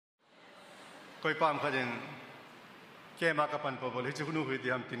koi pam khaden ke ma ka pan po bol hi chu nu hui di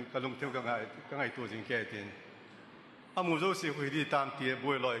ham tin kalung theu ka ngai tu jing ke tin amu zo si hui di tam ti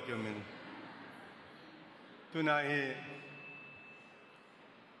boi loi ke min tunai hi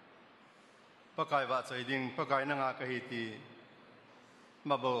pakai wa chai ding pakai na nga ka hi ti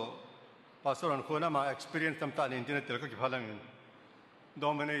ma bo pastoran khona ma experience tam ta nin tin tel ka ki phalang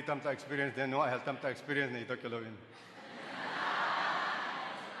domine tam ta experience den no help tam ta experience nei to kelovin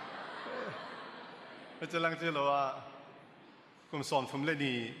Itulang sila wa kung som le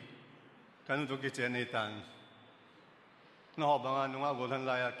ni kanu to ki chen nei tan no ba nga nunga golan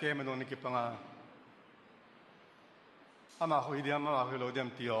la ya ke me no ni ki pa nga ama hui dia ma hui lo dem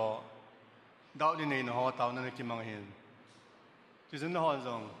ti o dao ni nei no ho tao na ki mang hin ti sin no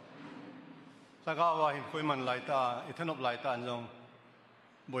zong sa ga wa hin khoi man lai ta ithanop lai ta zong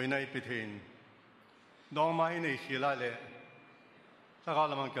boi nai pi thin dong ma hi nei khila le sa ga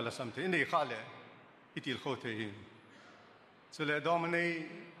la mang ke la sam thi nei kha le ɪᴛ'ʱ so le domine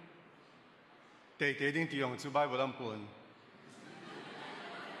te ding ti yong chu Bible am pun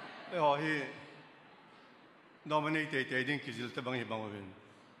e ho hi domine te ding ki zil te bang hi bang win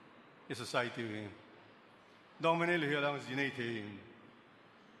e society win domine le hilang zinei te hin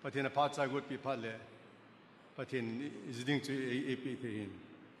patin a pat sa gut pi phat le patin ziding chu e pi te hin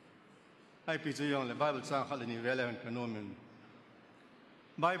ai pi chu yong le Bible sang khal ni relevant kanomen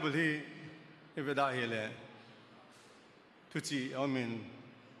Bible hi Evada hele tuchi omin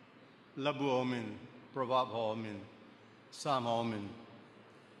labu omin proverb omin psalm omin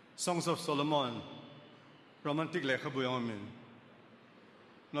songs of Solomon romantic lekhabu omin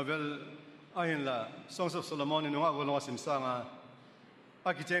novel ayin la songs of Solomon in nga golong sim sanga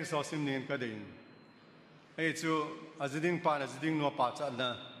akicheng so sim nin kadin ai chu aziding pa aziding no pa cha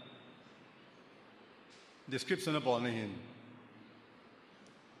na description of all hin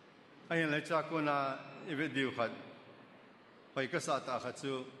ayin lai cha ko na evit diu khat pai ka sa ta khat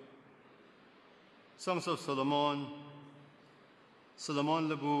chu songs of Solomon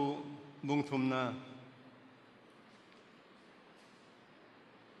labu bung thum na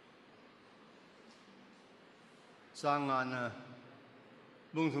changana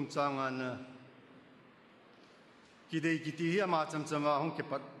bung thum changana kidei kiti hi ama cham chama hong ke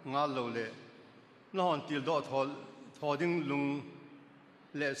pat nga lo le no hon til do thoding lung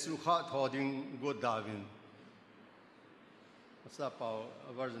le sukha thoding go davin asa pau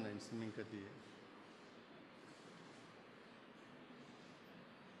version in siming kati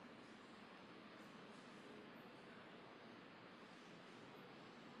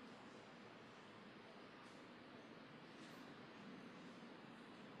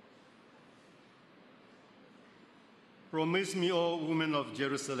Promise me, O women of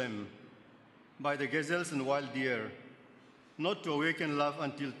Jerusalem, by the gazelles and wild deer, not to awaken love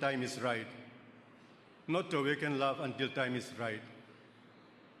until time is right. Not to awaken love until time is right.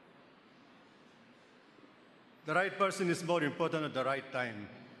 The right person is more important at the right time.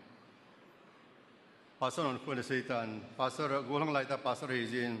 Pastor on Kuala Satan, Pastor Gulang Laita, Pastor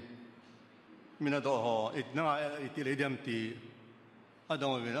Hizin, Minadoho, itilidam ti,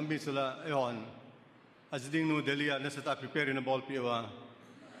 Adon, Ambisula, Eon, as ding no Delia, Nesata preparing a ball piwa.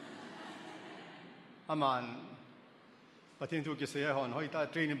 Aman. Patin tu kisaya hon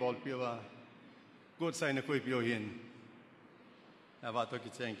hoita training ball piwa good sign na koi pio hin ava to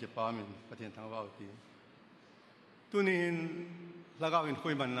kisayang ki pamin patin thang wa ti tunin lagawin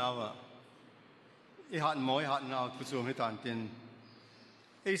koi man nawa I hat naw tu chu mi tan tin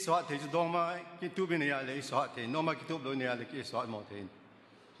ei swat the dong ma ki tu bin ya le swat the no ma ki tu lo ne ya le ki swat mo the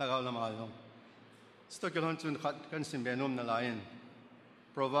lagaw la ma lo stokelon chun khat kan sim be nom na lain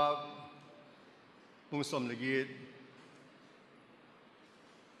proverb bung som legit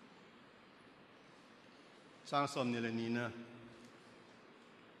sang som ni le ni na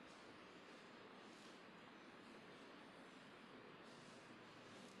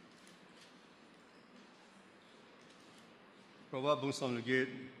proverb bung som legit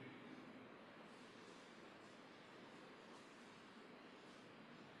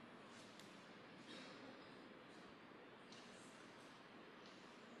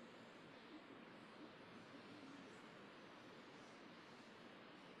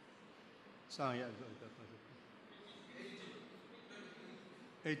sang ya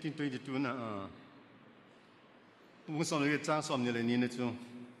 1822 na bung som legit sang som ni le ni na chu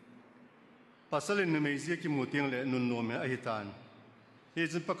pasalin me zia ki muting le nun no me ahitan he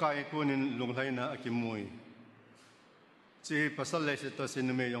jin pakai ko nin lunglai na akimui chi pasal le se to sin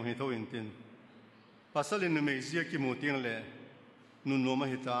me yong hi tho in tin pasalin me zia ki muting le nun no ma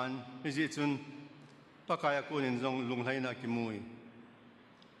hitan he ji chun pakai ko nin jong lunglai na akimui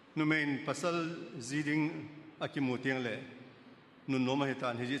numain pasal ziding akimutiang le nun noma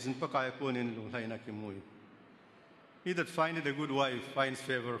hitan hijin pakaya kunin lunglay na kimui. He that findeth a good wife finds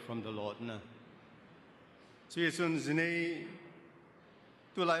favor from the Lord na. So yesun zinay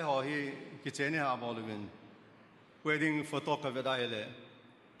tulay ho hi kicheni ha bolwin wedding photo ka vedayele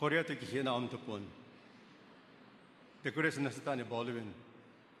Korea to kihina tupun. Decoration na sitani bolwin.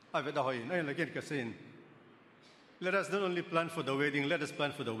 Aveda hoy na lagyan kasin. Let us not only plan for the wedding, let us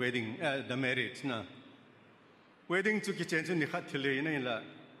plan for the wedding, the marriage na. Wedding to kitchen ni khat thile na la.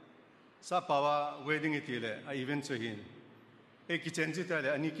 Sa pawa wedding itile a event to hin. E kitchen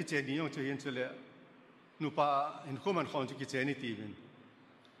jitale ani kitchen ni yong to hin chule. Nupa in common khon to kitchen itin.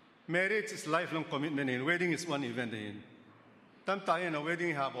 Marriage is lifelong commitment and wedding is one event in. Tam tayo na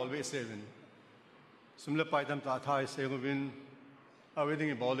wedding have always seven. Sumla pai tam ta thai seven a wedding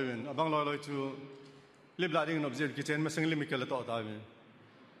in Bolivin. Abang loy to live lading observe kitchen masang limikala to tayo.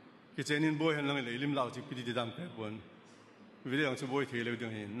 Kitchen in boy lang lim lao ti piti dam ka pon. Video ang boy thile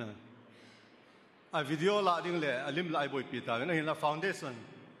ding hin na. A video lading le lim lai boy pita na hin la foundation.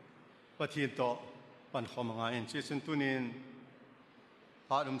 Pathin to pan khomanga in chi sun tunin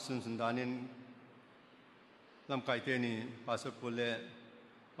Padum Sundanin Lam Kaiteni, Pastor Pule,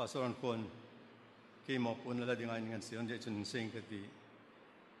 Pastor Ankon, came up on the Lading and Sion Jetson saying that the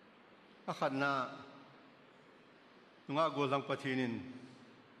Ahadna Nunga Golang Patinin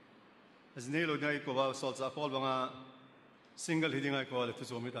as Nilo Naikova salts up all Banga single hitting I call it to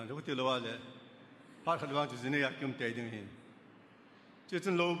Somitan, the Hotilawale, part advantage in Yakum taking him.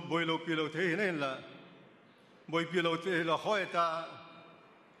 Jetson low, boy low pillow, Taylor, boy pillow, Taylor, Hoyata.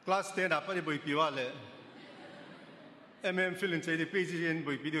 Class 10 apa ni boy piwale. Film say the page in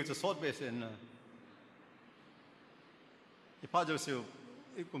boy video to short base in. Ipajo siu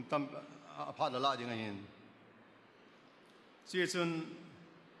ikum tam apa la dengan in. Season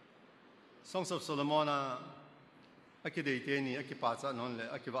Songs of Solomon aki dei teni aki patsa non le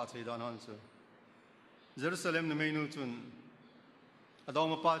aki ba sai dan hansu. Jerusalem no menu chun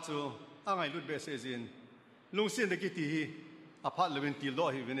adong patsu angai lut base in. Lung sin de kiti apart living till law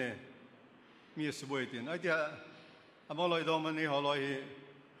he vine mi suboitin ai dia among loi do man ni ho loi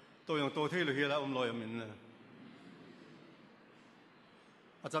to yong to thei lu hi la loi min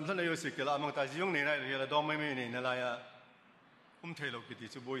a cham san yo sik la among ta ji yong nei nai lu hi la do mai mai nei na la ya thei lo ki ti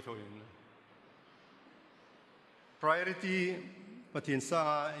suboi tho yin priority pathin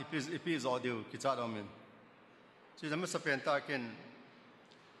sa episode ki cha do min chi jam sa pen ta ken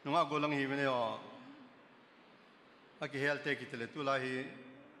nunga golang hi vine o Aki healthy kitele tulahi,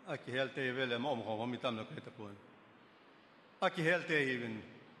 aki healthy vele mom ho mitam no kete pon. Aki healthy even.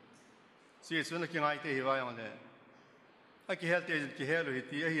 Si suna ki ngai te hiwa yang le. Aki healthy ki helu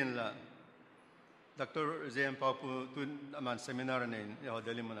hiti ahin la. Dr. Zem Papu tu aman seminar ne ya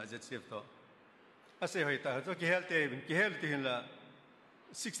dali mana jet save to. Ase hoita to ki healthy even ki helu tin la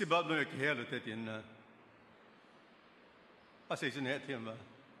 60 bab no ki helu te tin na. Ase sun het him ba.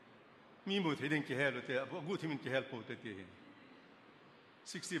 Mi mu thidin ki helu te gu thimin ki hel po te ti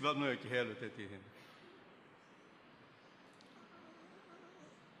 60 bab no ki helu te ti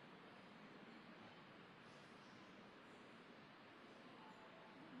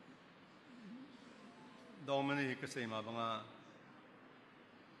domani ka sei ma banga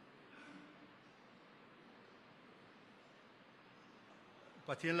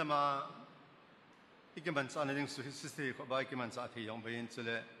pathin lama ikiman sa na ding sisti ko ba ikiman sa thi yong bain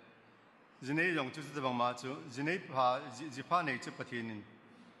chule Zinay yong chu tu bang ma chu zinay pa jipa nei chu pathin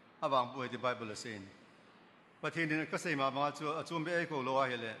abang bu the Bible sain pathin ka sei ma bang chu achum be ko lo a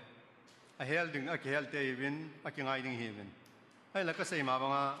hele a hel ding a hel te even a kingai ding heaven ai la ka sei ma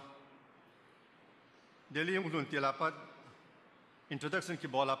bang Delhi yung lun tila pat introduction ki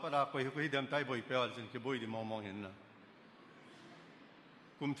bola pa ko hi dam tai boy pe al ki boy di mong hin na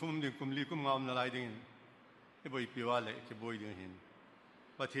kum thum ding kum li kum ngam na lai ding ki boy pi wale ki boy ding hin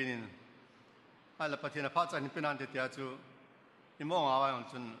pathin ala pathina pha chan pinan te tia chu imong awa yon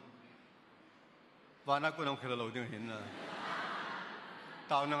chun wana ko nong khela lo ding hin na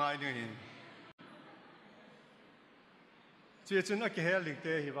taw na ngai ding hin chi chun a ki hel ling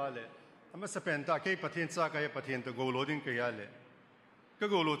te hi wale ama sapen ta ke pathin cha ka pathin to go lo ding ke ya le ka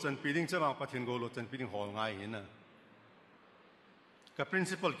go lo chan pi ding cha ma pathin go lo chan pi ding hol ngai hin na ka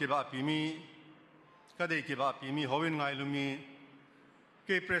principle ki ba pi mi ka dei ki ba pi mi howin ngai lu mi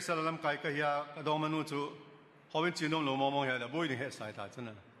ke presalam kai ka ya ka do manu chu howin chinom lo mo ya la boy ding he sai ta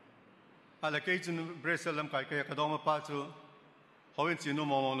chana ala ke chun presalam kai ka ya ka do ma pa chu howin chinom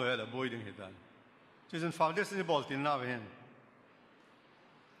mo lo ya la boy ding he ta chun foundation ni bol tin na wen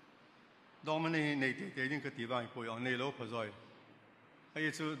do mani nei te ding ka ti ba ko yo nei lo pho zoi ไอ้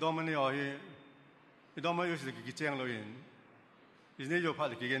จู่ดอมันนี่อ๋อไอ้ดอมันอยู่สิกิจเจงเลยอิสเนยอยู่พั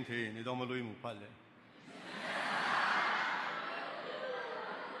ดกิเกนเทนี่ดอมันลุยมุพัดเลย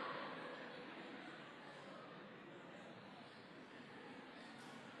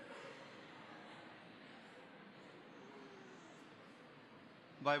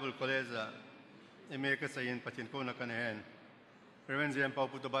Bible College America sayin patin ko na kanahen Reverend Zian Pau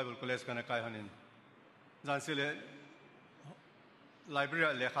Puto Bible College kana kay hanin Zan sile library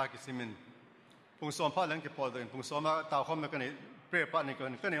lekha kisimin pung sompa lang ki podo pung soma taw khom na kanai pre pa ni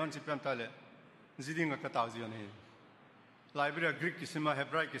kanai on sipam tale ziding ka taw ji ne library Greek kisima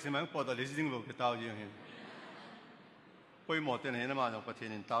Hebrew kisima podo le ziding bo ka taw ji ne poi mo ten he na ma no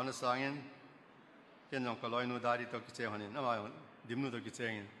patin taw na sangin ken nong ka loi nu dari to ki che hanin na ma dimnu to ki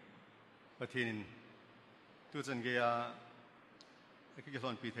chengin pathin tu chen ge ya ki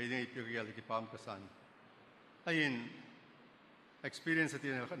son pi thai nei pi ge ki pam ka san ain experience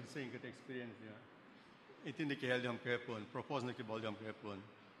atin kan saying ka experience ya itin de ke hel jam ke pon propose ne ki bol jam ke pon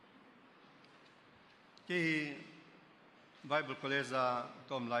ki Bible College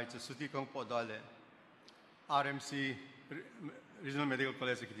tom lai chu suti kong po dale RMC Regional Medical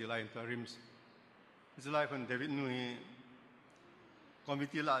College ki dilai to RIMS zilai kon David nui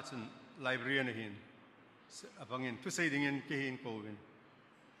committee la chun library na hin apangin tu sei dingin ke hin ko win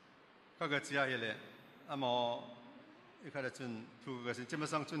ka ga chia hele amo ikara chun tu ga sin chema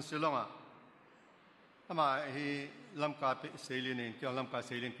sang chun silonga ama hi lamka pe seilin in kyang lamka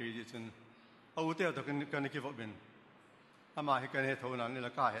seilin ke ji chun au te to kan ki vo bin ama hi kan he thona ni la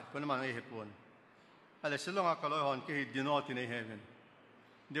ka he pon ma he pon ale silonga ka loi hon ke Dino ti nei he bin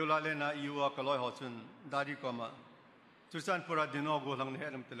deula le na iwa ka loi ho chun dari ko ma Tusan pura Dino go lang ne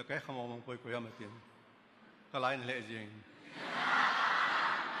ram tela kai khamo mong poi ko yamatin kalain le jing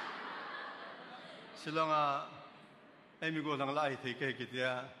silonga emi go lang lai thei ke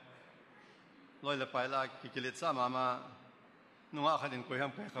kitia loi la pai la ki kilet sa mama nunga khanin ko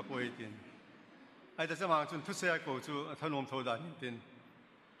yam kai kha poi tin ai ta sama chun thu se ko chu thanom thoda ni tin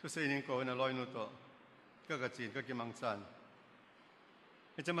thu se ning ko na loi nu to ka ga chin ka ki mang san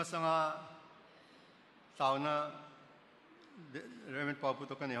e chama sanga sauna Reverend Pau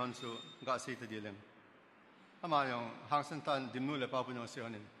Puto kan ihon su ga sei ta dilem ama yong hang san tan dimnu le Pau Puno se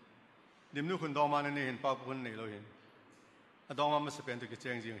honin dimnu khun dong ma ne hin Pau Pun nei lo hin a dong ma ma se pen to ki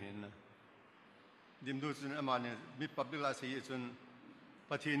cheng jing hin na dimnu chun ama ne mi public la sei chun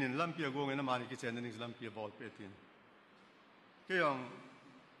pathin in lam pia go nge na ma ni ki chen ni lam pia bol pe tin ke yong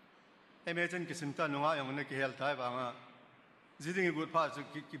emergent ki sim ta nu nga yong ne ki hel thai ba nga ziding gut pha chu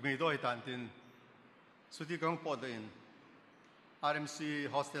ki me do hi tan tin suti kong po da in RMC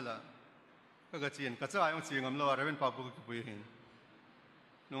hostel ka ga chin ka cha yong chingam lo Reverend Pau Pu ki pui hin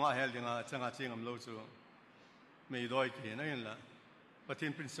nunga hel dinga changa chingam lo chu mei doi ki na yin la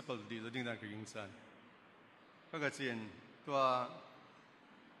pathin principal di lo ding dan ka ging san ka ga chin tua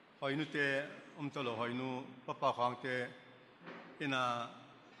hoinu te to lo hoinu papa khang te ina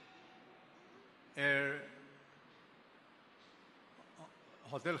air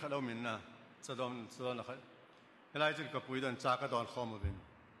hotel khalo min na sadom na kha helai chil ka pui dan cha ka don khom bin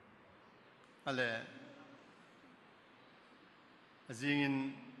ale azingin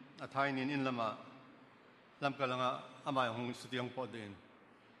athainin in lama lam kalanga amai hong sutiang po din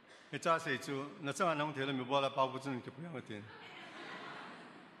e cha se chu na changa nong thela mi bola Pau Pu chun ki puyang tin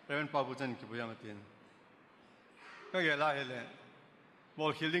Reverend Pau Pu chun ki puyang tin ka ge la hele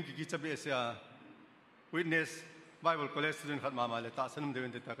bol healing ki chabe sia witness Bible College student khat ma le ta sanum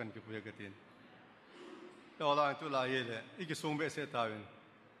dewen ta kan ki puyang tin Ola tu la yele iki songbe se tawin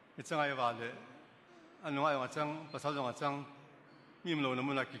ichanga ya wale anu ayo chang pasal jong chang mim lo na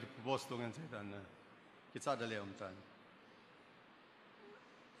muna ki boss to ngan se dan na ki cha da le om tan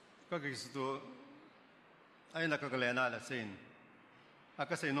ka ki stu ai na ka le na la sin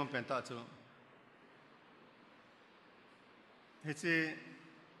aka se non penta chu hechi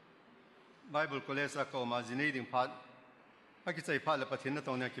Bible College ka ma jinei ding phat aki chai pha la pathin na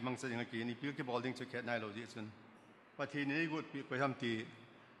tawna ki mangsa jing ki ni pi ki building chu khet nai lo ji chun pathin ni gut pi ko ham ti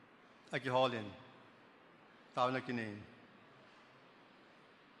aki holin tawna ki nei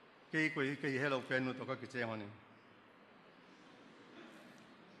ke hello pen nu to ka ki che honi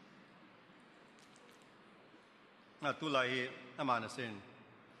na tu lai amana sen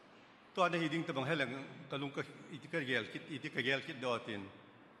to ane hiding ta bang helang kalung ka itikar gel kit do tin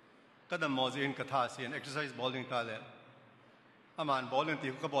kadam mozin ka tha sen exercise bowling ta le aman bowling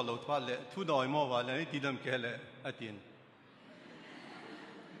ti ka bol lo thwa le thu doi mo wa le ti dam ke le atin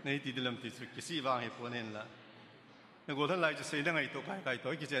nei ti dilam ti su ki si wa he pon hen la ne go than lai ju sei na ngai to kai to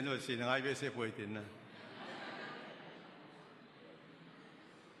ki chen jo sei na ngai be se poi tin na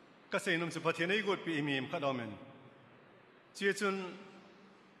ก็เสียนุ่มสุภาเทนอีกกดปีมีมขัดอมันเจ้าจน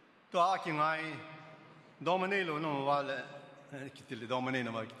ตัวอากิงไงดอมันนี่รู้นุ่มว่าเลยคิดเลยดอมันนี่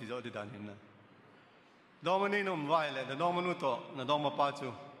นุ่มว่าคิดจะอดีตดานินนะดอมันนี่นุ่มว่าเลยแต่ดอมันนู่นตัวน่ะดอมาป้าจู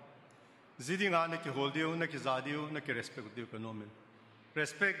zidi nga na ki hold you na ki zadiu na ki respect you kanomel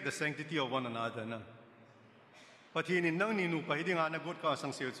respect the sanctity of one another na pathi ni nang ni nu pa hidi nga na god ka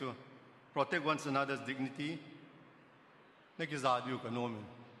sang siu chu protect one another's dignity na ki zadiu kanomel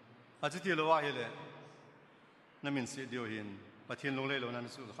achiti lo wa hele na min se dio hin pathin long le lo na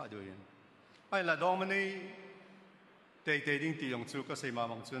su kha dio hin ai la dong mani te ding ti yong chu ka sei ma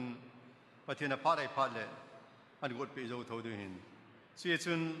mang chun pathina pha dai pha le an god pe zo tho dio hin sie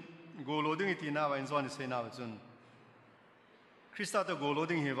chun गोलोडिंग इतना वाइंज़ों ने सेना वचन क्रिस्ता तो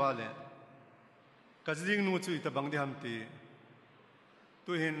गोलोडिंग ही वाले कज़िंग नूचु इतना बंदे हम ती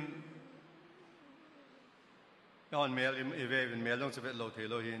तो हिन यान मेल इवेंट मेलों से वेट लोटे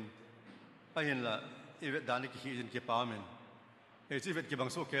लो हिन अहिन ला इवेंट दाने की हिजन के पामें ऐसी इवेंट के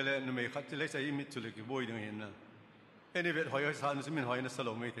बंसों के लिए नुमे खाते ले चाहिए मिट चुले की बोई दिंगे हिन ऐनी इवेंट हॉय साल में से मिन हॉय न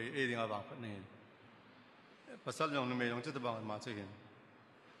सलो में थे ऐ दिंगा बाप नहीं पसल जों नुमे जों चित बांग माचे हिन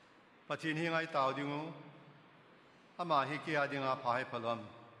ปฏิทินให้ตาวดิงอามาฮิกิอาดิงอาพายพลัม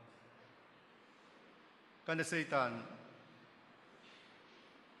กันเสยตัน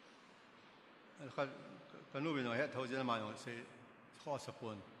กันนู้นเป็นหน่วยเท่าที่จะมาอย่างเสยข้อสปอ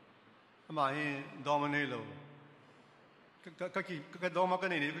นอามาฮิดอมันนี่โลก็ดอมากัน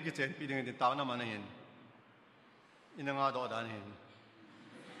นี่ก็คิดเจนปีนึงเดินตาวน้ำมันเห็นอินังอาดอดานเห็น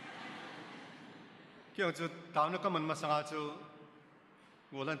เกี่ยวกับตาวนึกก็มันมาสังอาจู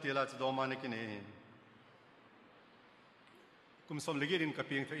गोलन तेला च दोमाने के नहीं कुम सोम लगे दिन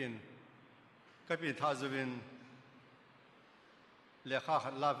कपिंग थे इन कपिंग था जबिन लेखा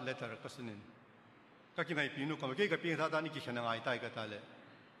लाभ लेटर कसनिन ककी नहीं पीनू कम के कपिंग था दानी की खनंग आई ताई कताले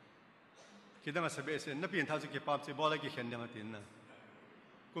किधर में सबे से न पीन था जो के पाप से बोला की खनंग तीन ना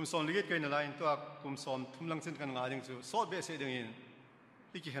कुम सोम लगे कहीं न लाइन तो कुम सोम तुम लंग सिंह कन गादिंग जो सौ बेसे दिन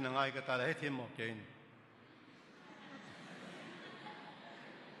की खनंग आई कताले है थेम ओके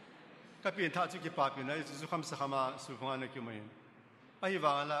ก็เปลี่ยนท่าจุกิปาเป็นนะจุคำสักมาสุภาพนักยุ่งมั้ยไอ้ว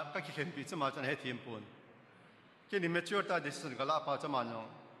างละก็คิดเห็นปีจะมาจะให้ทีมปุ่นแค่นี้ไม่ช่วยตาดิฉันก็ลาพาจะมาเนาะ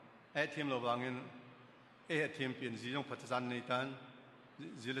ไอ้ทีมเราวางเงินไอ้ทีมเปลี่ยนจีนงพัฒนาในด้าน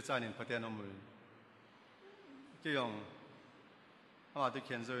จีนจานินพัฒนามือก็ยังอาจจะเ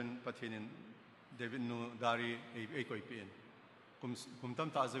ขียนส่วนพัฒนินเดวิดนูดารีไอ้ก็เปลี่ยนคุมตั้ม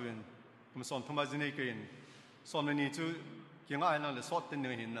ตาจะเป็นคุมสอนธรรมะจีนไอ้ก็เห็นสอนในนี้จู่เกี่ยงอะไรนั่นเลยสอดเต็ม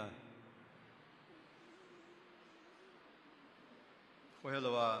เห็นนะพอเห็นแ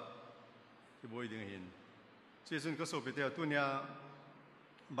ล้วว่าที่บ่อยดึงเห็นเชื่อซึ่งก็สอบไปเดียวตัวเนี้ย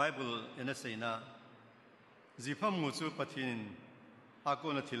ไบเบิลเอ็นเอสเซนะจีพัมมูจูปฏินอากู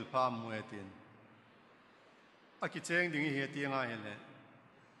นัทิลพามมวยตินอากิเจงดึงเหียตีง่ายเลย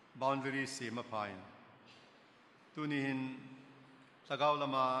บาวน์ดารีเสียมาพายตัวนี้เห็นสักเอาละ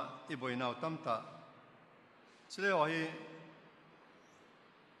มาอีบ่อยน่าตั้มตาเชื่อว่าที่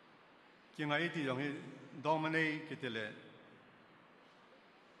กิงไงที่ยังให้ดอมมันเองคิดเลย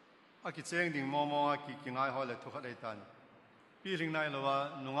อากิเจงดิ่งมองอากิกิงไงหอยเลยทุกข์ได้ตันปีลิงนายเราว่า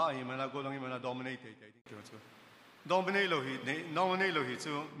นุ่งอาหิมันนะกูลงหิมันนะดอมมันเองเตะดิ่งตัวชัวดอมมันเองโลหิตเนี่ยดอมมันเองโลหิต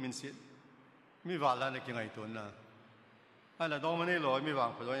ชัวมินสิมีวาลาในกิงไงตัวน่ะอันนั้นดอมมันเองโลหิตมีวาง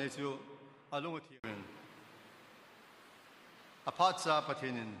พลังไอ้ชัวอารมณ์ที่มันอภัสสะปฏิ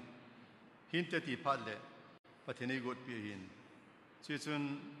นินหินเตติพัดเลยปฏินิกดปีหินชื่อจุน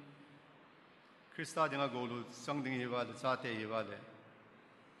คริสต์ดิ่งอากูลูสังดิ่งหิวาเลยซาเตหิวาเลย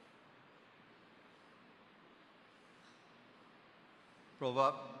เพราะว่า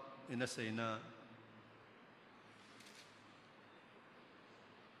อินเสนา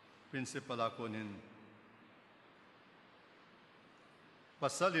principal คนนึงภา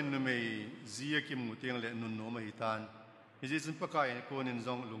ษาลินนุเมย์จีเอกิมุติงเล่นนุนโนมาฮิตานฮิจิสันปะกายคนนึงจ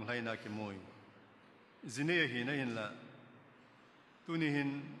งลุงไลนักมวยจินเนียหินะหินละตุนีหิน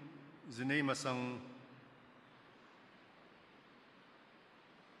จินเนียมาสัง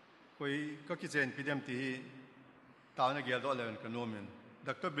คุยก็คิดเจนพิเดมที่ตาวนักเกียรติอะไรกันโนมินด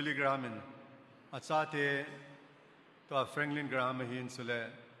ร.บิลลี่กรามินอาจารย์ตัวแฟรงลินกรามินสุเล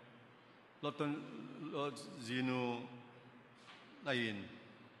ลอตนจีนูนายอิน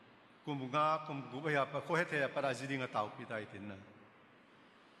กุมงากุมกุบเฮียปะโคเฮเทียปะราจิดิงะตาวพิตายตินนะ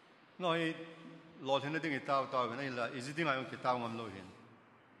น้อยลอเทนดิงะตาวเป็นไอ้ละอิจิดิงะยงกิตาวงามโลหิน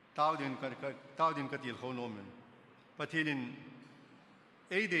ตาวดินกะติลโคโนมินปะทีนิน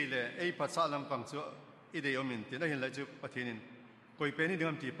ไอ้เดย์เลยไอ้ภาษาลำปังชัวไอ้เดย์อมินที่นั่นเห็นเลยจุปะทีนินคอยเป็นนี่ดึ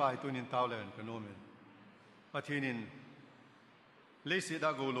งตีป้ายตัวนินตาวเลยกันโนมินปะทีนิน เลี้ยดา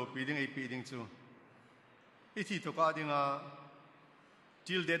กูโลปีดิ้งไอปีดิ้งจูอีที่ตัวกาดิ้ง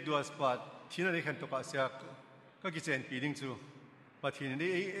จิลเด็ดดัวสปัดที่นั่นเองตัวกาเสียก็กิจเจนปีดิ้งจูปะทีนี้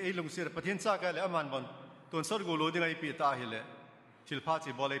ไอลุงเสียปะทีนซากเลยอามันบอลตัวสอดกูโลดิ้งไอปีตาฮิเลทิลพาจิ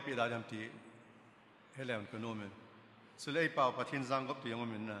บอลไอปีดาจำทีเฮเลนก็โนมันสุดไอเป่าปะทีนจังก็ตัวยัง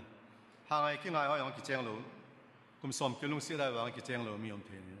มันนะหางไอกี่ไงว่ายังกิจเจงโลกุมสมกิลุงเสียได้ว่ากิจเจงโลมีอมเท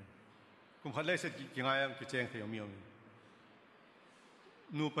นี่กุมขัดเลยเสร็จกี่ไงกิจเจงเทียมมีอม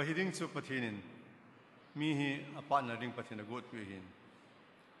นูปะฮิดิ้งจูปะทีนินมีฮีอปานนริงปะทีนกูดปีหิน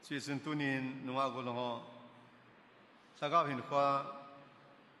ชีสินตุนินนัวกุลงอสักหินขวา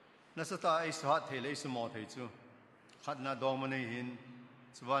นัสตาไอสหัดเทเลไอสมอเทจูขัดนาดองมันหิน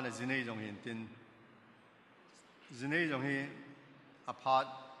สวานจินเนยจงหินตินจินเนยจงฮีอพา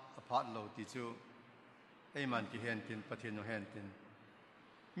ร์ตโลติจูไอมันกิเฮนตินปะทีนจงเฮนติน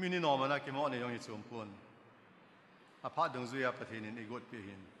มีนี่นอมันนะกิมอเนี่ยจงหิจูมพูนอพาร์ตดงซุยาปะทีนินไอกูดปี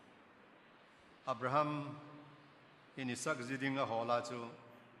หินอับราฮัมอินิสักจิดิงะฮอลาจู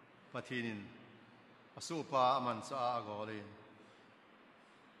ปะทีนินอสุปามันสะอากอลิน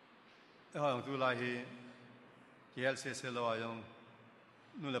เฮาตุลาฮีเกลเซเซโลายอง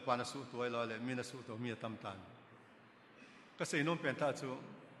นุเลปานสุตัวลาเลมินสุตัวมีตัมตันก็เซนอมเป็นตาจู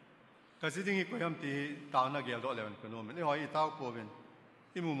ก็จิดิงอีกยามตีตาวนักเกลดอเลวันกโนมนี่หอยตาวโปเวน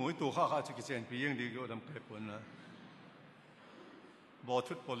อีมุมุยตัวข้าจุกิเซนปียังดีก็ดำเกปนนะบอ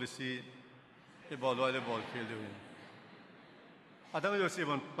ทุด policy ไอ้บอลลอยเลยบอลเคลด้วยอาจารย์โยสิ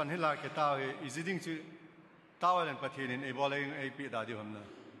บันปัญหาเกี่ยวกับอีจิดิงชื่อตาวเลนปะเทนินไอ้บอลเลยไอ้ปีดาดิวมันนะ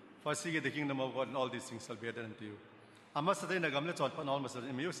first see the kingdom of God and all these things shall be added unto you อามาสเตนกำเนิดจอดพนอลมาสเต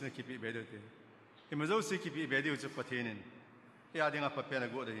นไม่ยุสินคิปิเบดิวเตอิมโซสิคิปิเบดิวจุดปะเทนินไอ้อาดิงาปะเปน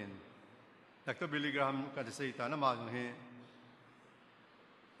กูเดินดักตัวบิลลิกรามกันจะใส่ตานะมาจงเฮ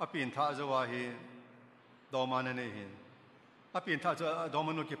อภินท่าจะว่าเฮดอมานันเองอภินท่าจะดอม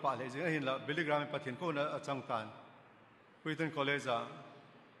นุกิปาเลจิเห็นละบิลลิกรามปะเทนกูนะจังการคุยถึงคอลเลจ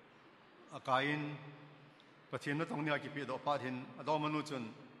อากายินปะเทนนั่นตรงนี้กิปิดอปาทินดอมนุจน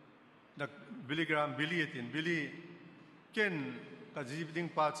ดักบิลลิกรามบิลลี่ตินบิลลี่เก่นกับจีบดิ้ง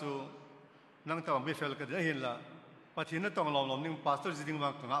ปาจูนั่งตามไม่เฟลกันเห็นละปะเทนนั่นต้องลองนิ่งปาสตัวจีดิ้งมา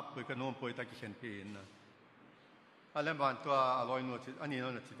กังอับไปกันโน้มไปตะกี้เห็นปีนนะอะไรบางตัวอร่อยนู่นอันนี้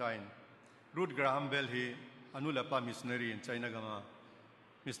นู่นที่ตายรูดกราฮัมเบลฮีอนุเลปามิสเนอรีนไชน่ากันมา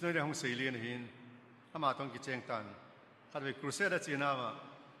มิสเนอรีของเซลีนหินอามาต้องกิจเจงตันขัดไปครูเซดจีน่ามา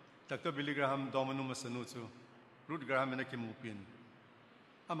ตักตัวบิลลิกราฮัมดอมนุมาสนุจูรูดกราฮัมเป็นกิมูปิน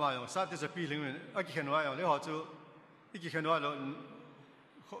อามาอย่างสัตย์จะปีลิงมันอักเขียนไว้อย่างเลี้ยหัวจูอีกเขียนไว้แล้ว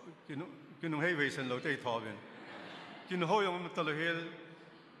กินนุ่งให้เวสันเราใจทอเป็นกินหัวอย่างมันตลอดเฮล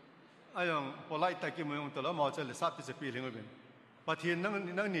อย่างพอไล่ตะกี้มันอย่างตลอดมาจะเลยสัตย์จะปีลิงมันเป็นปะเทียน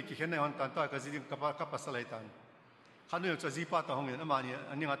นั่งนี่กิเขียนในห้องตันตัวก็จะดิ้งกับปัสสาวะตันขันนู่นจะจีบป้าตัวห้องเงินอามาเนี่ย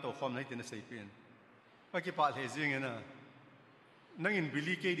อันนี้งาตัวความให้ตินใส่เปลี่ยนว่ากี่ป้าเหตุยังไงนะนั่งอินบิล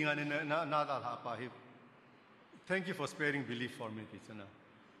ลี่เกย์ดิ้งอันนี้น่าด่าหาป้าฮิบ Thank you for sparing belief for me ที่นะ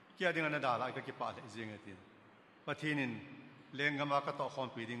กี่ดิ้งอันนั้นด่าละก็กี่ป้าเหตุยังไงที่ปะเทียนเลี้ยงกันมาก็ตัวความ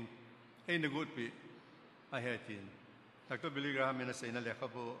ปีดิ้งไอ้นึกว่าปีไอ้เหตุที่แต่ตัวบิลลี่กราฮัมเนี่ยใส่นั่นแหละครับ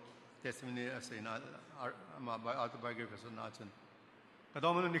ว่าเทสมินีใส่นั่นมาby autobiography ส่วนนั้นจนก็ต้อ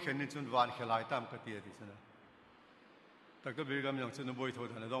งมันนี่เขียนนี่จนวันเขลายตามกติที่นะแต่ตัวบิลลี่กราฮัมอย่างจนบ่อยโทษ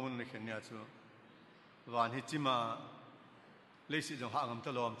นะต้องมันนี่เขียนเนี่ยจนวันที่จิมาเลสิจงหางมันต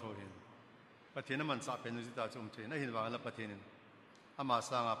ลอดโทเห็นประเทศนั้นมันสับเป็นอุจิตาจงเทนั่นเห็นว่าแล้วประเทศนั้นอามาส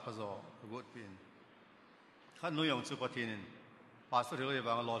ร้างพระโจกุฎเป็นขันนุ่ยองจุประเทศนั้นภาษาเรื่อง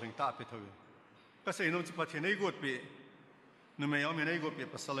ว่าลอถึงตาไปเถอะก็เสียนุ่งจุประเทศนั้นกุฎเป็นนุ่มไม่ยอมไม่ได้กุฎเป็น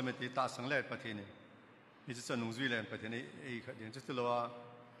ภาษาละเมติตาสังเลประเทศนั้นนี่จะนุ่งจุยเลนประเทศนี้ไอ้ขัดยังจะตัว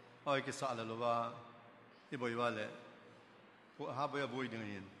เอาไอ้กิสาละว่าที่บ่อยว่าเลยหาบ่อยบ่อยดึง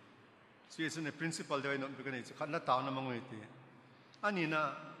เห็นสิ่งที่ใน principle เดียวนั่นเป็นกันนี่ขันนั้นตาวนั่นมั่งไม่ตีอันนี้นะ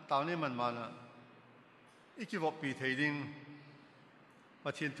ตาวนี่มันมานะอีกกี่วันปีเทียดิ้งปร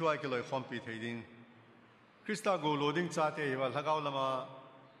ะเทศทั่วไปเลยความปีเทียดิ้งคริสต์กูโลดิ้งจ้าเทียว่าถ้าเขาละมา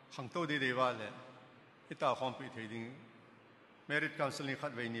ขังโตดีเดียวเลยอีตาความปีเทียดิ้ง merit counseling ขั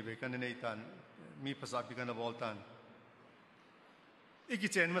ดไว้นี่ไปกันในตันมีภาษาพิการบอลตันอีก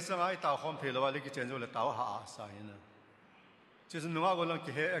กี่เจนมาสังไอ้ตาความเทียว่าอีกกี่เจนจะเลยตาวหาอาศัยนะ就是侬阿个人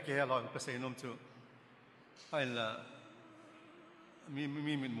给老不是弄就，哎啦，我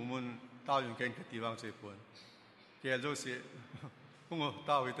们大用跟个地方这半，给就是我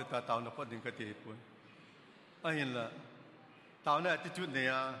大会的到那不定个地半，哎啦，到那地จุดเนี่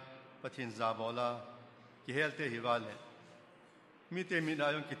ยประเทศซาบอลา给เตฮิวาเลมีเตมีนา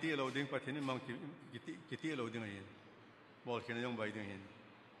ยองกิติเราดิ้งประเทศนี้มังกิติเราดิ้งเองบอกแค่นั้นยังไปดิ้งเอง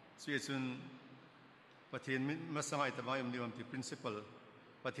ส่วน ประเทศมาสังไอแต่มาอย่างนี้มันที่ principle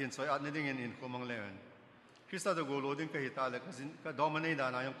ประเทศสอยอันนี้ดิ่งอินคอมังเลนคริสต์ตัวโกโลดิ้งก็ฮิตาเลยก็ดอมนี่ดา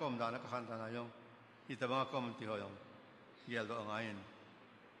นายองก็มดานะก็ขันดานายองฮิตาบังก็มันที่เขายองเยลโดอ่างไง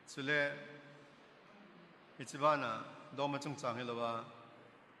สุดเลยฮิตบ้านะดอมจงจังเฮลว่า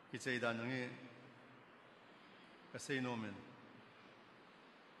ฮิตใจดานนี้ก็เซโนเมน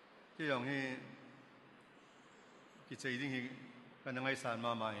ที่อย่างนี้ฮิตใจดิ่งฮิกันยังไงสารม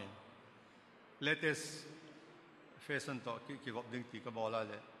าไม่ latest fashion ต่อที่กับดิ่งที่กับบอลอะ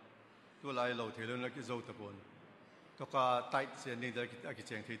ไรตัวลายเราเทเลนแล้วก็โจตะปนตัวก็ไต่เสียนี่จะกิจเ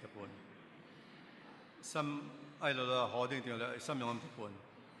จงที่ตะปนซ้ำไอ้เราหอดิ่งที่เราซ้ำยังตะปน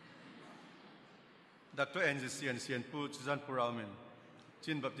ดักตัวเอ็นจีเซียนผู้จันผู้รามิน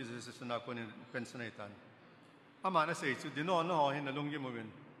จินบัพติสสนาคนเป็นสนัยตันอามานะเสียจุดดินนอนหอเห็นลุงยิ่งมือเป็น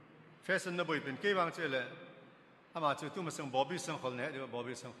แฟชั่นน่ะบ่อยเป็นเกี่ยบางเจเลยอามาจุดตู้มาส่งบอบบี้ส่งคนเนี่ยเดี๋ยวบอบ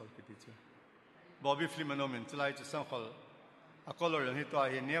บี้ส่งคนกิติจูบอบบี้ฟิล์มโนมินจะไล่จุดส่งคนอะคอลเลอร์อย่างที่ตัว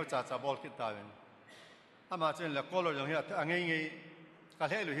เห็นเนี่ยจะบอลคิดตาเป็นอามาจุดละคอลเลอร์อย่างที่อันงี้การ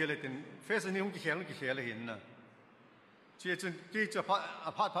เห็นหรือเห็นเลยถึงแฟชั่นนี่หุ่นกี่เขียนเลยเห็นนะจุดที่จะ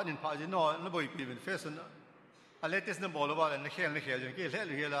พัดนินพัดจีนน่ะบ่อยเป็นแฟชั่นอะไรที่นั่นบอลว่าเนี่ยเขียนอย่างที่เห็นห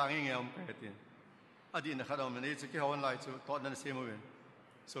รือเห็นละอันงี้ผมเห็นอดีตนะครับเราเนี่ยจะเกี่ยวอะไรจุดตอนนั้นเสียมือเป็น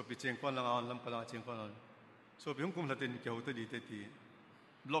ส่วนพิจิงคนละงานลำพลังจิงคนละส่วนพิมพ์คุมละตินเกี่ยวตัวดีเต็ม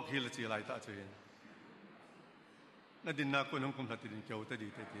บล็อกฮิลจีไลต์จุดนั่นดินนักคนหุ่มคุมละตินเกี่ยวตัวดี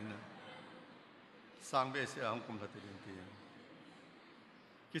เต็มนะสร้างเบสหุ่มคุมละตินที่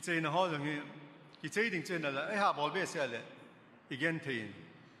กิจนะฮะอย่างนี้กิจดิ่งเจนนั่นแหละไอ้หาบอลเบสอะไรอีกเงินทีน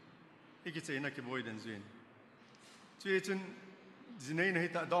อีกกิจนักกีฬาดินจีนจุดจนจีนนี่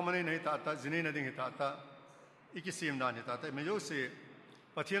ตาดอมนี่ตาจีนนี่ดิ่งตาอีกสิ่งนั้นตาแต่ไม่รู้สิ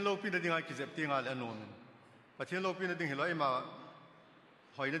ประเทศโลกปีนั้นดิ่งกิจติงอะไรโน่นประเทศโลกปีนั้นดิ่งเห็นแล้วไอ้มา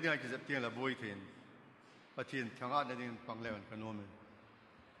หอยนั้นดิ่งกิจติงอะไรบ่อยทีนประเทศทางอานั้นดิ่งฟังแล้วกันโน่น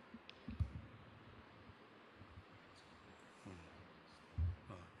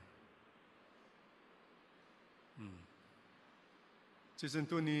จุดจน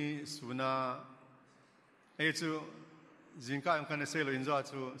ตัวนี้สุนัขไอ้จู่จิงก้ายังกันเซลล์อินจ้า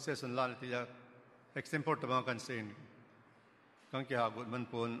จู่เซสซันลานที่จะ export ตะบังกันเซนกันเกี่ยวกับมัน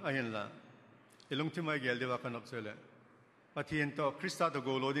ปนไอ้เห็นละลุงที่ไม่เกี่ยวเดี๋ยวกันนับเซลล์ประเทศตัวคริสต์ตัวโก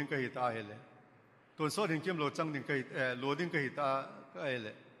โลดิ้งก็ฮิตาเฮเลยตัวโซดิ้งเข้มโลจังดิ้งก็ฮิตโลดิ้งก็ฮิตาก็เฮเล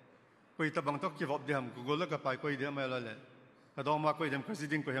ยคุยตะบังตอกกี่วับเดียมกูโกลก็ไปคุยเดียมไม่ละเลยกระดองมาคุยเดียมก็สิ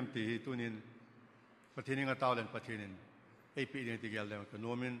ดิ้งก็เฮมตีตัวนี้ประเทศนี้ก็ตาวเล่นประเทศนี้ไอ้ปีนี้ที่เกี่ยวกับโน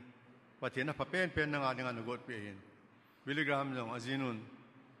มินประเทศนั้นพับเป็นงานกดไปเห็นวิลลิกรามลงอาจินุน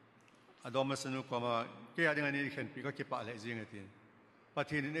อดอมสนุกกว่ามาเกี่ยdengan ini kan piก็เก็บปะเลยจริงๆทีประเ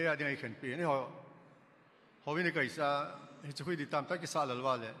ทศนี้dengan kan piนี่เขาวินิจฉัยซะจะคุยติดตามตั้งกี่สัปดาห์แล้ว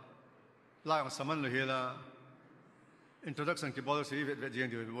เลยล่างสมันเลยละ introduction ที่บอกสิเวทจริง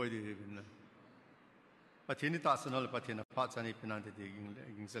เดียวบ่อยดีเป็นนะประเทศนี้ตัดสินแล้วประเทศนั้นพัฒนาเป็นอันที่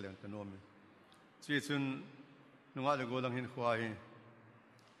ยิ่งเสลียงกันโนมิชีวิตนุ่งอะไรก็ลังเห็นควาย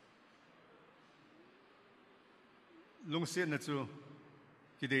ลุงเสียนจู่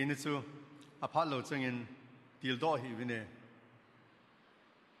กิเดนจู่อภัตเราจังยินดีลดอฮีวินเน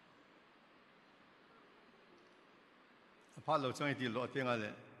อภัตเราจังยินดีลดอเตียงอะไร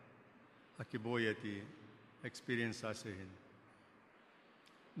อากิโบยตี experience อาเซหิน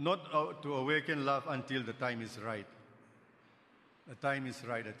not to awaken love until the time is right the time is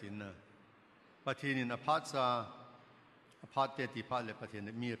right อาทินนะประเทศนี้อภัตซาอภัตเตติพัตเลยประเทศ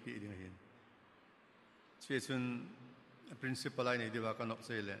นี้มีปีเดียวเห็นเชื่อชนprinciple อะไรนี่ดีว่ากันนกเ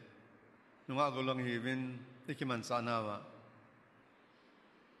สียเลยนุ่งอากุลงฮีวินที่คิมันสานาวะ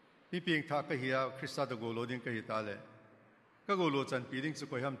มีเพียงท่าก็เฮียคริสต์ตัวโกโลดิ้งก็ฮิตาเลยก็โกโลจันปีดิ้งสุ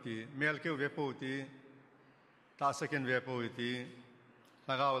ขยามตีเมลเกวเวปูตีตาสกินเวปูตีแ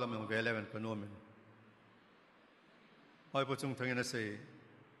ล้วก็เอาละมันเวเลวันกันโนมินไอ้ผู้ชงทั้งนั้นเสีย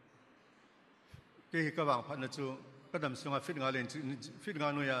ที่ฮิก็วางพันนะจูก็ดำส่งฟิตงานเล่นฟิตงา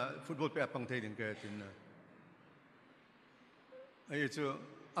นนู่นยาฟุตบอลเปียปังเทดินเกิดขึ้นนะไอ้จู่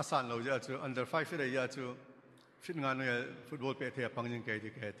อาสานเราจะจู่ under 5 ฟิตไอ้จู่ฟิตงานนู่นยาฟุตบอลเปียเทียปังยังเกิด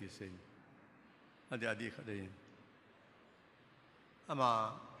ที่เกิดที่สิ่งอันเดียดีขัดเองอามา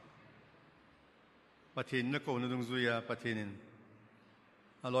ประเทศนักโกนดงซุยาประเทศนี้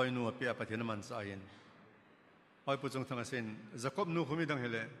อร่อยนัวเปียประเทศมันสายนไอ้ผู้ชงทั้งสิ้นจะคบนูคุมิดังเฮ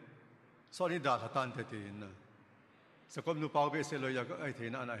เลสอนี่ด่าทันเทตินนะจะคบนูเปล่าเบสเลยอยากไอ้เท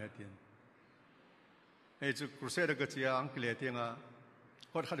นอันไอ้เทียนไอ้จุครูเซดก็เชียอังกฤษเทียงอ่ะ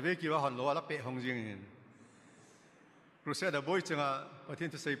คนขัดเวกีว่าหันโลว่าละเปะหงจิงเห็นครูเซดบ่อยจังอ่ะประเทศ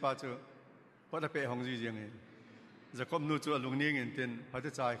ที่ใส่ป้าจูว่าละเปะหงจิงเห็นจะคบนูจูลุงนิ่งเห็นเต็นพัฒ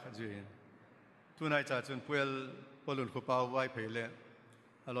จ่ายขัดจิงทุ tu nai cha chun puel polun khupau vai phele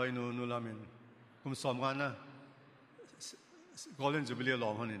aloi nu lamin kum som gan na golden jubilee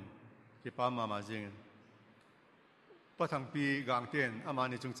lom honin ki pa ma jing pathang pi gang ten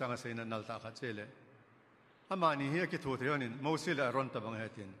amani chung changa seina nalta kha chele amani hi ki thu theonin mosil ron ta bang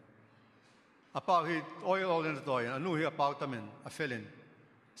hetin apa hi oil in the toy anu hi apau tamen a felin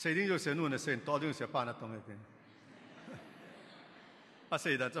seiding yo se nu na sen to ding se pa na tong hetin a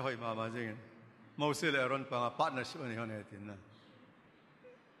sei da cha hoi ma jing mosil ron pa partnership ni hon hetin na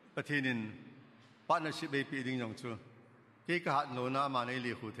pathinin partnership be pi ding yong chu ki ka hat lo na ma nei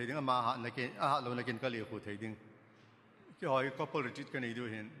li khu thei ding ma ha na ke a ha lo na kin ka li khu thei ding ki hoi couple retreat ka nei du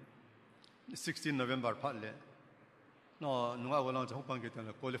hin 16 November phat le no nunga golang chong pang ke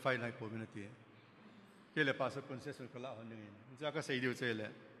tan qualify nai po minati ke le pas concession kala hon ning ja ka sei diu che le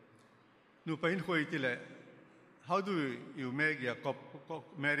nu pain khoi ti le how do you make your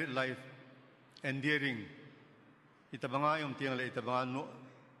married life endearing itabanga yom tiang le itabanga no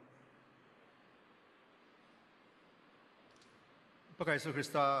pakai su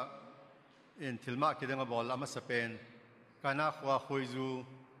krista in thilma ki danga bol ama sapen kana khwa khoizu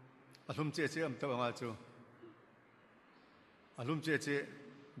alum che am tawanga chu alum che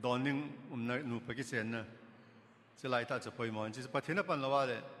doning umna nu paki chen na chelai ta chapoi mon chi pathina pan lawa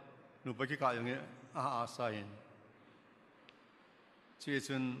le nu paki ka yong a sain chi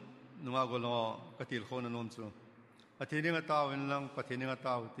chun nuwa golo katil khona nom chu pathini nga taw in lang pathini nga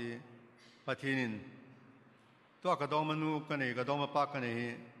taw ti pathinin to ka dong manu ka nei ka dong ma pa ka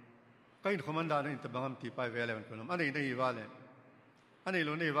nei kain khomanda ni tabangam ti pai vele ban konom ani nei wale ani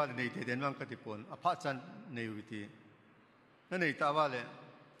lo nei wale nei te den wang ka ti pon a pha chan nei witi na nei ta wale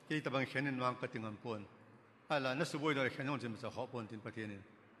ki tabang khenin wang ka tingam pon ala na suboi do khenon jim cha ho pon tin pathinin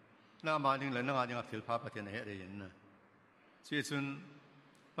na ma ning la na nga ning thil pha pathin he re yin na chi chun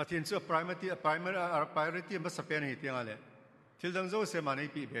pathin chu priority ma sa pen hi tiang ale thil dang zo se ma nei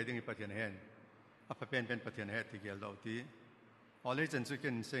pi be ding pathin hen a pen pathin he ti gel do ti ole chen chu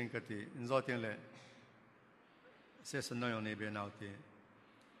ken seng ka ti inzo tiang le se san no nei be nau ti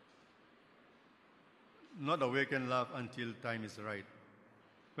not awaken love until time is right.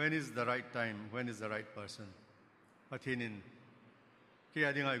 When is the right time? When is the right person? Pathinin ki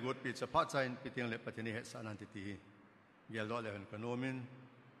ading ai gut pi cha pha chain pi tiang le pathini he sanan ti ti gel do le han kanomin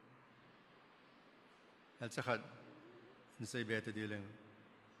al chakhat in sei be te dileng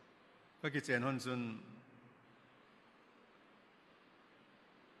ka ki chen hon chun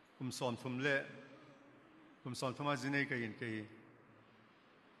kum som thum le kum som thuma jinei ka in kai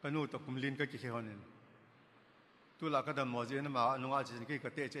kanu to kum lin ka ki he honin tu la ka dam mo je na ma nunga jin ki ka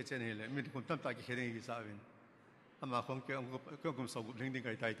te che ne le mi kum tam ta ki he ding ki sa win ama khong ke kum so gu ding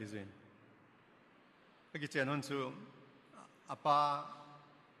kai tai ti zin ka ki chen hon chu apa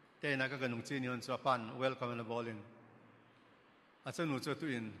te na ka ganung chi ni hon chu pan welcome na bowling acha nu chu tu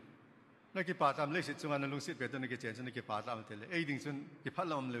in na ki pa tam le si chunga na lung sit pe to na ki chen chun ki pa tam te le ei ding chun ki phat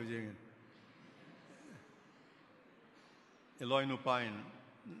lam le jing eloi nu pain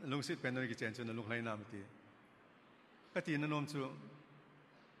lung sit pe na ki chen chun na lung hlai nam ti ka ti na nom chu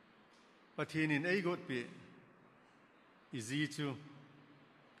pathin in ei got pi easy chu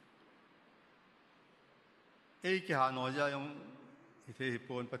ei ki ha no ja yong hi the hi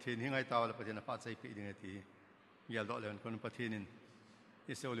pon pathin hi ngai taw la pathin pa chai pi ding ti yal do len kon pathin in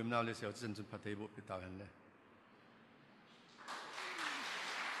iseu lim na le seu chen chun phathei bo pi taw han le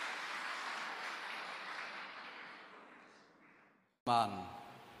man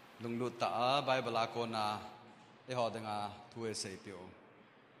lung lut ta bible ko na e ho danga thue sei pio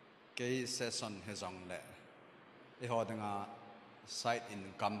ke session he jong le e ho danga side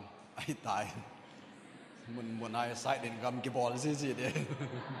income ai tai mun ai side income ki bol si de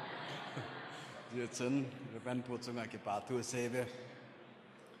je chen ben pu chunga ki pa thu se be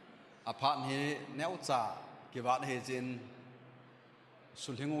a phan hi neu cha ki wat he jin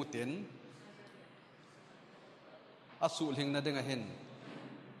sulhingu tin a sulhing na denga hin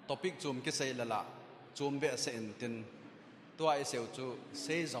topic chum ke sei lala chum be se in tin to ai seu chu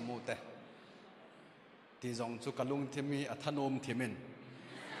se zamu te ti jong chu kalung thimi athanom thimin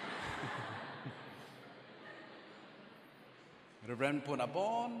Reverend pun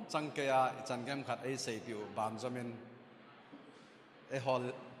abon changkeya ɪᴛᴜ khat ai sei piu bam jamin e hol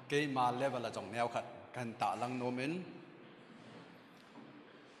ke ma level a jong neu khat kan ta lang nomin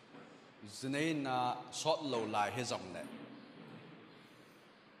zinei na shot low lai he jong ne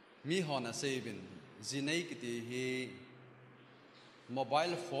mi hona sevin zinei kiti hi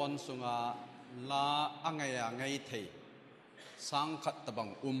mobile phone sunga la angaya ngai thei sang khat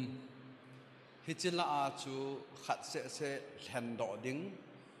tabang hichila a chu khat se hlen do ding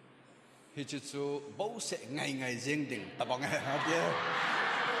hi chu bố sẽ ngày riêng đỉnh ta bằng nghe hả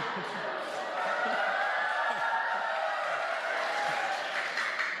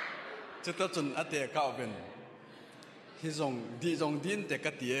chứ ta chun ở đây cao bên hi dòng điên để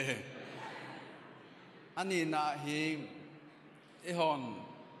cái gì anh ấy na hi hòn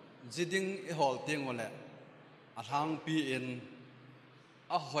chỉ đinh hòn tiếng gọi là hàng pi in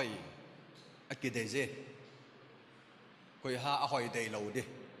hỏi cái đấy gì coi ha hỏi đầy lâu đi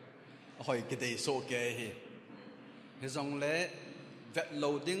hỏi cái đấy số cái hi dòng lẽ vẹt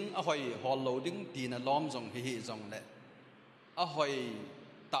lâu đinh hỏi họ lâu đinh thì nó lom dòng hi dòng lẽ hỏi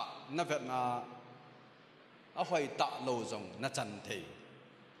tạ nó vẹt na hỏi tạ lâu dòng nó chân thế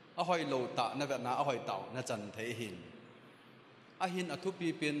hỏi lâu tạ nó vẹt na hỏi tạo nó chân thế hin hin ở thu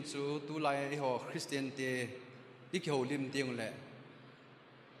pi bên chú tu lai họ Christian te ɪᴏ lim tiếng lẽ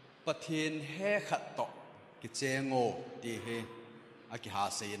ประเทศแห่ขัดต่อกิจงอที่เฮอากิหา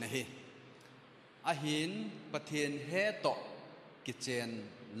เสนะเฮอาหินประเทศแห่ต่อกิจง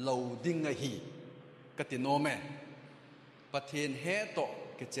เหลาดิ้งไอฮีกติโนเมประเทศแห่ต่อ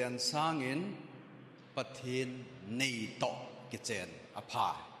กิจงสร้างเงินประเทศในต่อกิจงอภา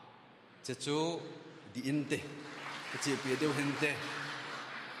จะจูดีอินเตกิจเปียเดียวหินเต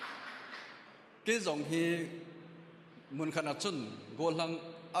กิจงฮีมุนขนาดจุนโกลัง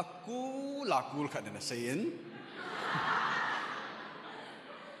aku lakul kan na sein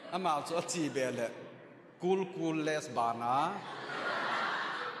ama cho chi bele kul les bana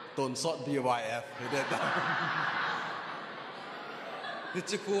ton sot byf hede ta ni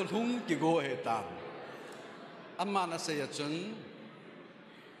chi kul hung ki go he ta ama na se ya chun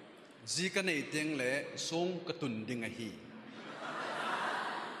ji ka nei teng le song ka tun ding a hi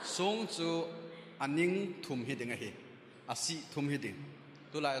song chu aning thum hi ding a hi asi thum hi ding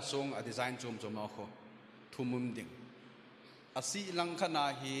tu lai song a design chom ma kho thumum ding asi lang khana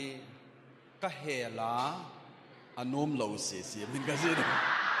hi ka hela anom lo se min ka zin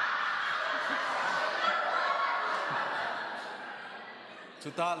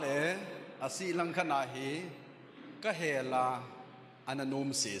chuta le asi lang khana hi ka hela ananom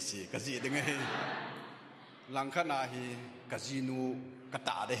se ka zi ding he lang khana hi ka zinu ka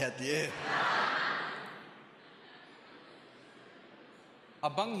ta de ha ti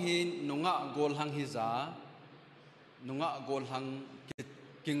abang hin nunga gol hang hiza nunga gol hang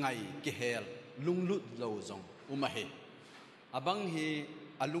kingai ki hel lunglut lo zong umahe abang hi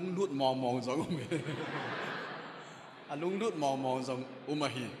alunglut mong zong umahe alunglut mong zong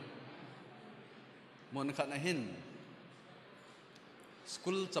umahi mon khana hin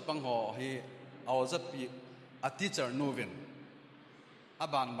school chapang ho hi awzat pi a teacher novin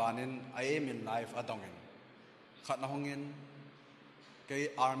aban banin I am in life adongin khana hongin cái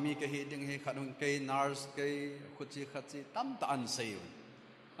army cái hi ding hi khanung cái nurse cái khuchi khachi tam ta an sei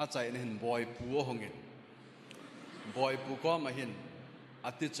a chai nen boy pu hongin boy pu ko ma hin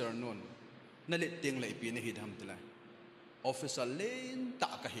a teacher nun na le ting le pi ne hi dham tla officer len ta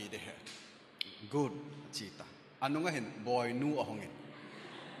ka hi de he good chi ta anunga hin boy nu a hongin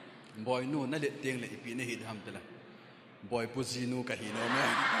boy nu na le ting le pi ne hi dham tla boy pu ji nu ka hi no me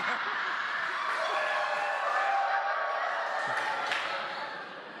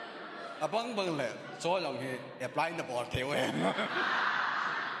abang bang le cho lòng hi apply na bor theo em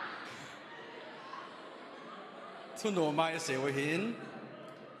suno mai se wa hin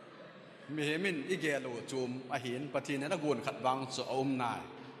mi min igelo chum a hin pathi na gun khat wang cho om nai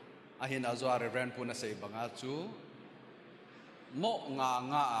a hin azwa reverend puna se banga chu mo nga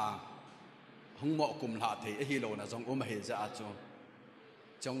hung mo kum la the a hi lo na jong um he za chu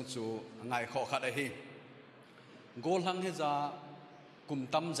chong chu ngai kho khat a hi gol hang he za kum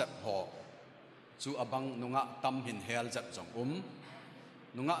tam zat ho chu abang nunga tam hin hel zat jong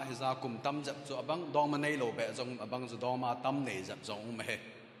nunga hiza kum tam zat chu abang dong manei lo be jong abang chu dong ma tam nei zat jong he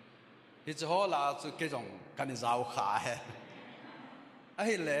hi chu ho la chu ke jong kan zau kha he a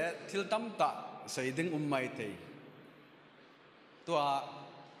hi le thil tam ta sei ding mai te tua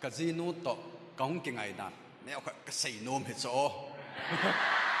ka ji nu to kong ki ngai da ne ka sei nom he cho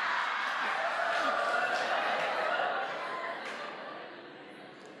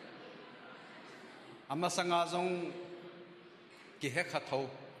ama sanga jong ki he kha tho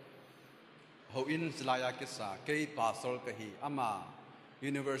ho in zlaya ke sa ke pastor ka hi ama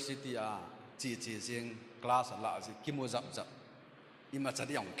university a chi jing class la ji ki mo zap ima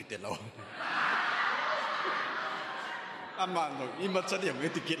chadi yong ki te lo ama no ima chadi yong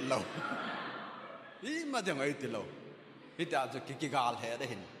ti ki lo ima de ngai ti lo hi ta ju ki gal he de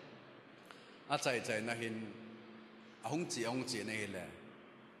hin a chai na hin ahung chi ne le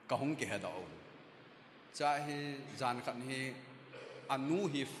ka hung ki he da cha hi jan khan hi anu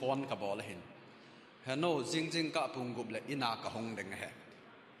hi phone ka bol hin heno jing ka pungup le ina ka hong deng he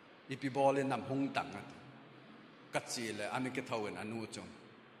ipi bol in nam hung tang ka chi le ani ke thawin anu chung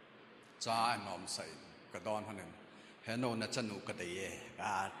cha nom sai ka don hanen heno na chanu ka de ye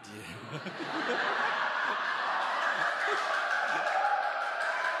ka ti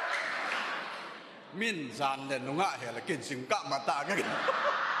min zan le nunga he la kin sing ka ma ta ka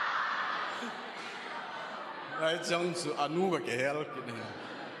ai chang su anu ka ke hel kin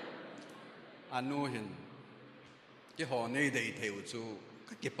anu hin ki ho nei dei theu chu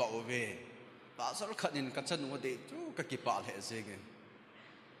ka ki pa ove pa sar khanin ka chanu de chu ka ki pa le se ge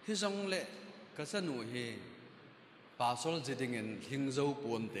hi jong le ka chanu hi pa sol jiding in hlingzo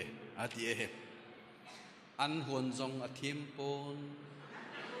pon te a ti he an hon jong a thim pon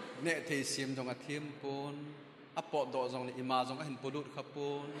ne thei sim jong a thim pon a po do jong le ima jong a hin podut kha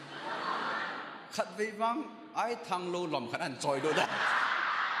pon khat vei wang ai thang lo lom khat an choi do da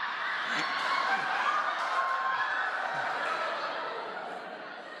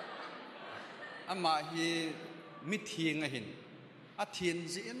ama hi mi thieng a hin a thien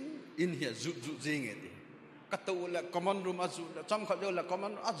zin in here zu jing e ti ka to la common room a zu la cham khat lo la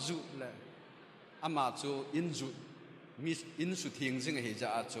common a zu la ama chu in zu mi in su thieng zing a hi ja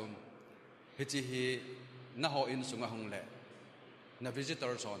a chum he chi hi na ho in sunga hong le na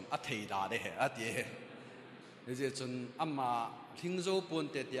visitor zone a thei da de he a ti he he je chun ama thingzo pon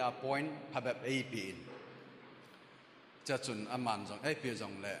te tia point phabap ai pin cha chun aman jong ai pi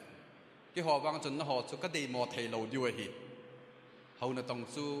jong le ki ho wang chun na ho chu ka dei mo thei lo diu hi ho na tong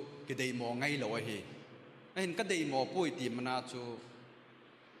chu ki dei mo ngai lo hi hin ka dei mo pui ti mana chu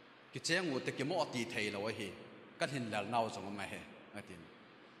ki cheng u te ki mo ti thei lo hi ka hin lal nau jong ma he atin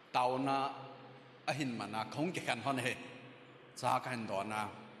tau na a hin mana khong ki khan hon he cha ka hin do na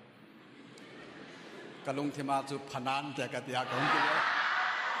ka lung thima chu phanan te ka tia khong ki le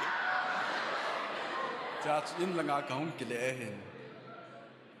cha in langa khong ki le hin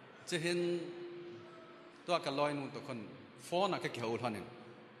จะเห็นตัวกันลอยนู่นตัวคนฟอนอะก็เกี่ยวท่านึง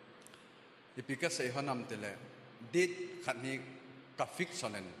อีพิกาเสียหัวนำแต่ละดิดขัดนี้กับฟิกซอ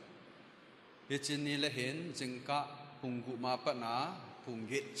นนึงเหตุนี้ละเห็นจึงกะพุงกุมาปนาพุง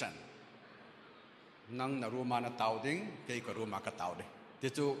เกตจันนั่งนรูมานาเตาดิ้งเกี่ยกับรูมากระเตาเด้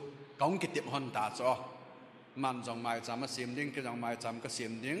ที่จู่กงกิติมหันตาจ้อมันจงหมายจำมาเสียมดิ้งก็จงหมายจำก็เสีย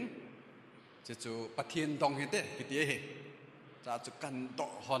มดิ้งที่จู่ปะเทียนตองเห็นเด้กิติเฮจะจุกันโต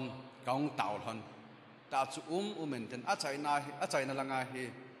หอนกองเต่าหอนแต่จุเหมือนกันอาใจนาลังอาฮี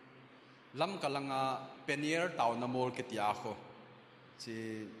ล้ำกับลังอาเป็นเยอร์เต่านโมลกิตยาโคที่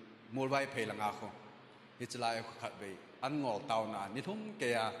โมลไว้เพลังอาโคฮิจไลขัดไปอันงอเต่านานิทุ่มเกี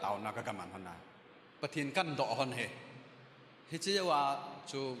ยเต่านากระมันหอนนาปะทินกันโตหอนเฮฮิจว่า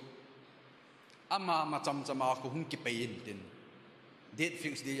จูอามาจำมาคุหุ่นกิไปยินตินเด็ดฟิ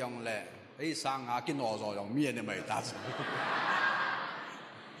กซ์ดียองแหละไอ้สร้างอากินอจอยองเมียเนี่ยไม่ตัด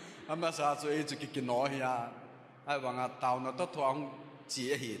อามาซาจูไอ้จุกินอเฮียไอ้วังอาเต่านาตัวทองจี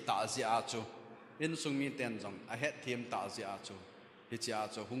เฮีตาจีอาจูอินสุมีเต็นจงไอ้เฮดทีมตาจีอาจูฮิจีอา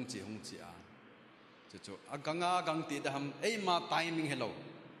จูหุ่งจีอาจูอากังตีดำไอ้มาไทมิ่งเฮโล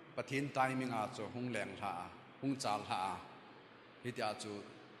ปะทินไทมิ่งอาจูหุ่งแรงท่าหุ่งจาลท่าฮิจีอาจู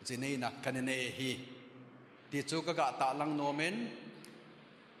จีนี่นักกันเนฮีที่จูก็กะตาลังโนเมน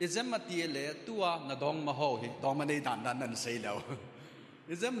อิเซมตีเลตัวนาดองมาโฮฮิดองมาในด่านนั่นเสียแล้ว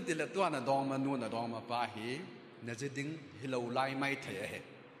อิเซมตีเลตัวนาดองมานูนาดองมาป้าฮินาจะดึงฮิโลไลไม่เทะ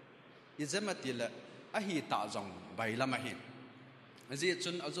อิเซมตีเลอะฮิตาจงใบละมาฮิจีจ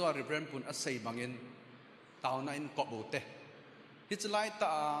นอาจารย์เรียนปุ่นอาศัยบางอินตาวนั้นกอบเตฮิจไลต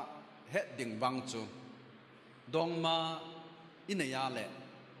าเฮดิ่งบางจูดองมาอินยาเล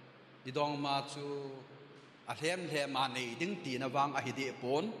อีดองมาจูอาเทมมาในดิ้งตีนวังอาฮิดีป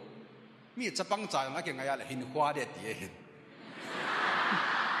นมีจะปังใจมาเก่งไงล่ะหินขวาเด็ดตีเห็น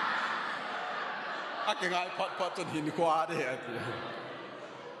อาเก่งไงพอจนหินขวาเด็ด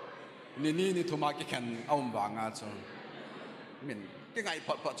นี่ทุมาเก่งเอาบางอาจงเหม็นเก่งไงพ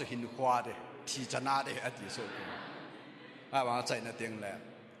อจนหินขวาเด็ดที่จะน่าเด็ดตีสุดอาว่าใจน่าเตียงแหละ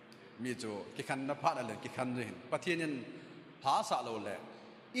มีจูเก่งนับพัดอะไรเก่งเลยประเทศนี้ภาษาเราแหละ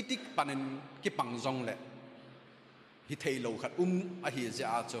อิติกปันกิปังจงแหละฮิเทโลขัดอาฮีเจ้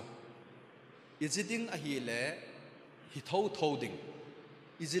าจูอิจิดิงอาฮีเล่ฮิโทดิ่ง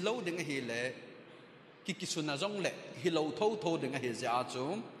อิจิโลดิ่งอาฮีเล่กิสุนาจงเล่ฮิโลโทดิ่งอาฮีเจ้าจู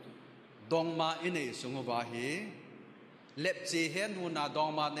ดองมาอินเอสุงบาฮีเล็บเจเฮนหูนาดอง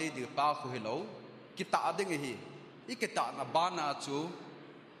มาในดิปาคุฮิโลกิตาดิ่งอาฮีอีกิตานาบานาจู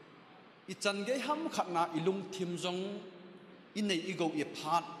อิจันเกยฮัมขัดนาอิลุงทิมจงอินในอีโกอีพ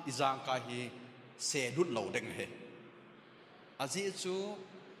าดอิจางกาฮีเสดุดเหลาดิ่งเฮ azi chu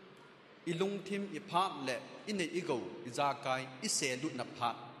ilung thim iphat le inei igo izakai iselut na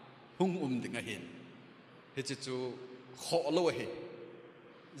phat hung dinga hin he chu kholo he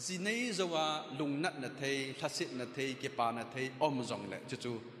zinei zawa lungnat na thei thasit na thei ke pa na thei om jong le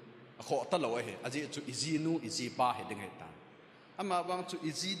chu kho ta lo he azi chu izinu izi pa he ding he ta ama bang chu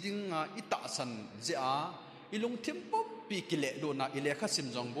izi ding ita san ja ilung thim pop pi kile do na ile kha sim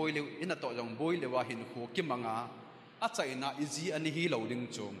jong boi le ina to jong boi le wa hin khu ki manga a chaina izi ani hi lo ding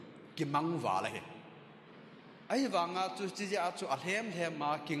chung ki mang wa la he ai wanga chu chi ja chu a hem ma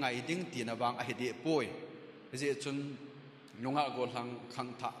ki ngai ding ti na wang a he de poi je chun nunga gol hang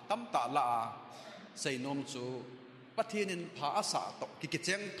khang tha tam ta la sei nom chu pathinin pha asa to ki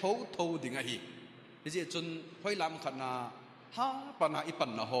cheng tho ding a hi je chun phoi lam khana ha pana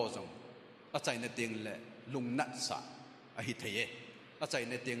ipan na ho jong a chai na ting le lung nat sa a hi theye a chai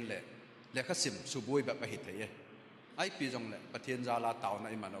na ting le kha sim su boi ba hi theye ai pi jong le pathin ja la taw na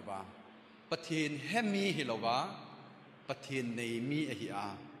i manova pathin hemi hi lowa pathin nei mi a hi a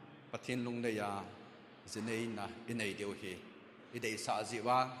pathin lung le ya zinei na inei deu hi idei sa ji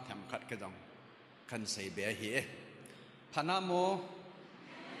wa tham khat ka jong kan sei be hi phana mo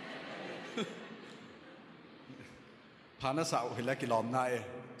phana sa hi la kilom na e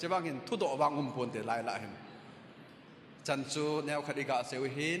chewangin thu do wangum pon te lai la hen chan chu neo khadiga seu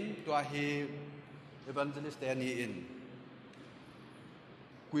hin tua hi evangelist ani in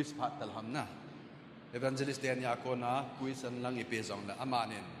quiz phat tal ham na evangelist ani ko na quiz an lang ipe jong la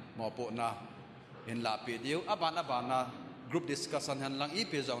amanin mo po na in la pe diu abana group discussion han lang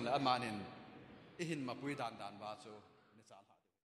ipe jong la amanin ihin mapui dan ba chu